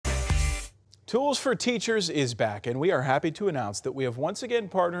Tools for Teachers is back, and we are happy to announce that we have once again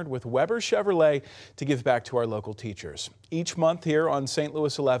partnered with Weber Chevrolet to give back to our local teachers. Each month here on St.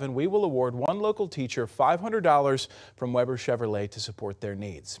 Louis 11, we will award one local teacher $500 from Weber Chevrolet to support their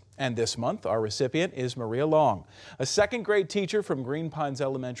needs. And this month, our recipient is Maria Long, a second grade teacher from Green Pines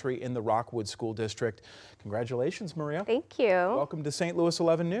Elementary in the Rockwood School District. Congratulations, Maria. Thank you. Welcome to St. Louis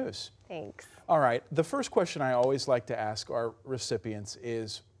 11 News. Thanks. All right, the first question I always like to ask our recipients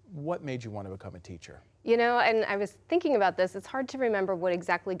is, what made you want to become a teacher? You know, and I was thinking about this. It's hard to remember what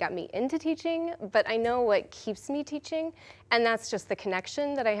exactly got me into teaching, but I know what keeps me teaching, and that's just the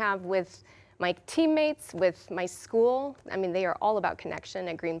connection that I have with my teammates, with my school. I mean, they are all about connection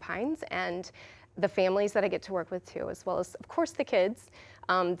at Green Pines, and the families that I get to work with too, as well as, of course, the kids.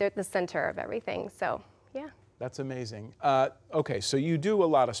 They're at the center of everything, so yeah. That's amazing. Okay, so you do a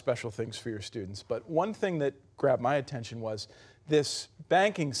lot of special things for your students, but one thing that grabbed my attention was this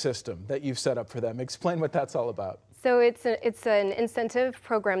banking system that you've set up for them. Explain what that's all about. So it's an incentive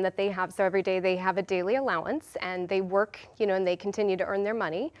program that they have. So every day they have a daily allowance and they work, you know, and they continue to earn their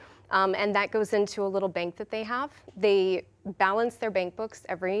money. And that goes into a little bank that they have. They balance their bank books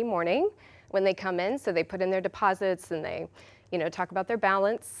every morning when they come in. So they put in their deposits and they, you know, talk about their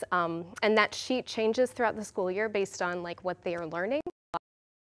balance. And that sheet changes throughout the school year based on like what they are learning.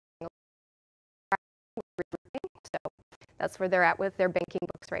 So that's where they're at with their banking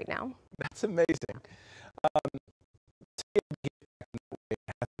books right now. That's amazing. You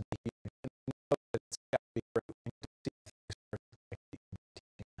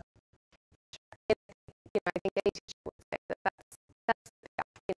know, I think any teacher would say that that's the path.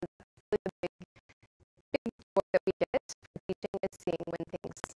 You know, that's really the big joy that we get from teaching is seeing when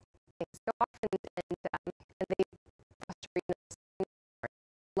things go off and they frustrate us. I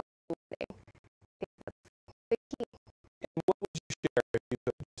think that's the key. And what would you share if you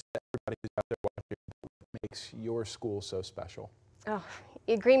could just let everybody who's out there watching what makes your school so special? Oh,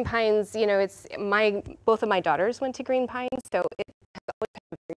 Green Pines, you know, both of my daughters went to Green Pines, so it has always had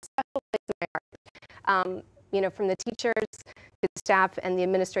a very special place in my heart. You know, from the teachers to the staff and the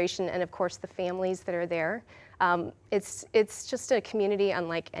administration, and of course the families that are there. It's just a community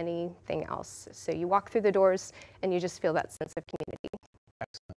unlike anything else. So you walk through the doors and you just feel that sense of community.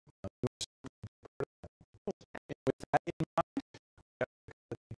 Excellent. With that in mind,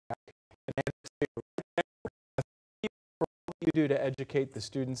 you do to educate the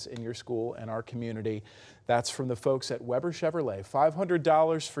students in your school and our community. That's from the folks at Weber Chevrolet.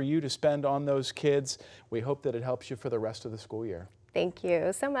 $500 for you to spend on those kids. We hope that it helps you for the rest of the school year. Thank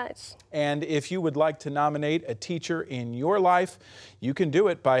you so much. And if you would like to nominate a teacher in your life, you can do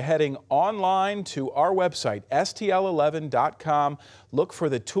it by heading online to our website, stl11.com. Look for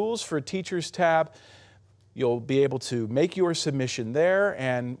the Tools for Teachers tab. You'll be able to make your submission there,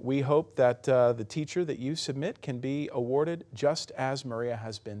 and we hope that the teacher that you submit can be awarded just as Maria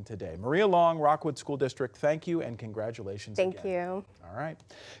has been today. Maria Long, Rockwood School District, thank you and congratulations again. Thank you. All right.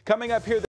 Coming up here.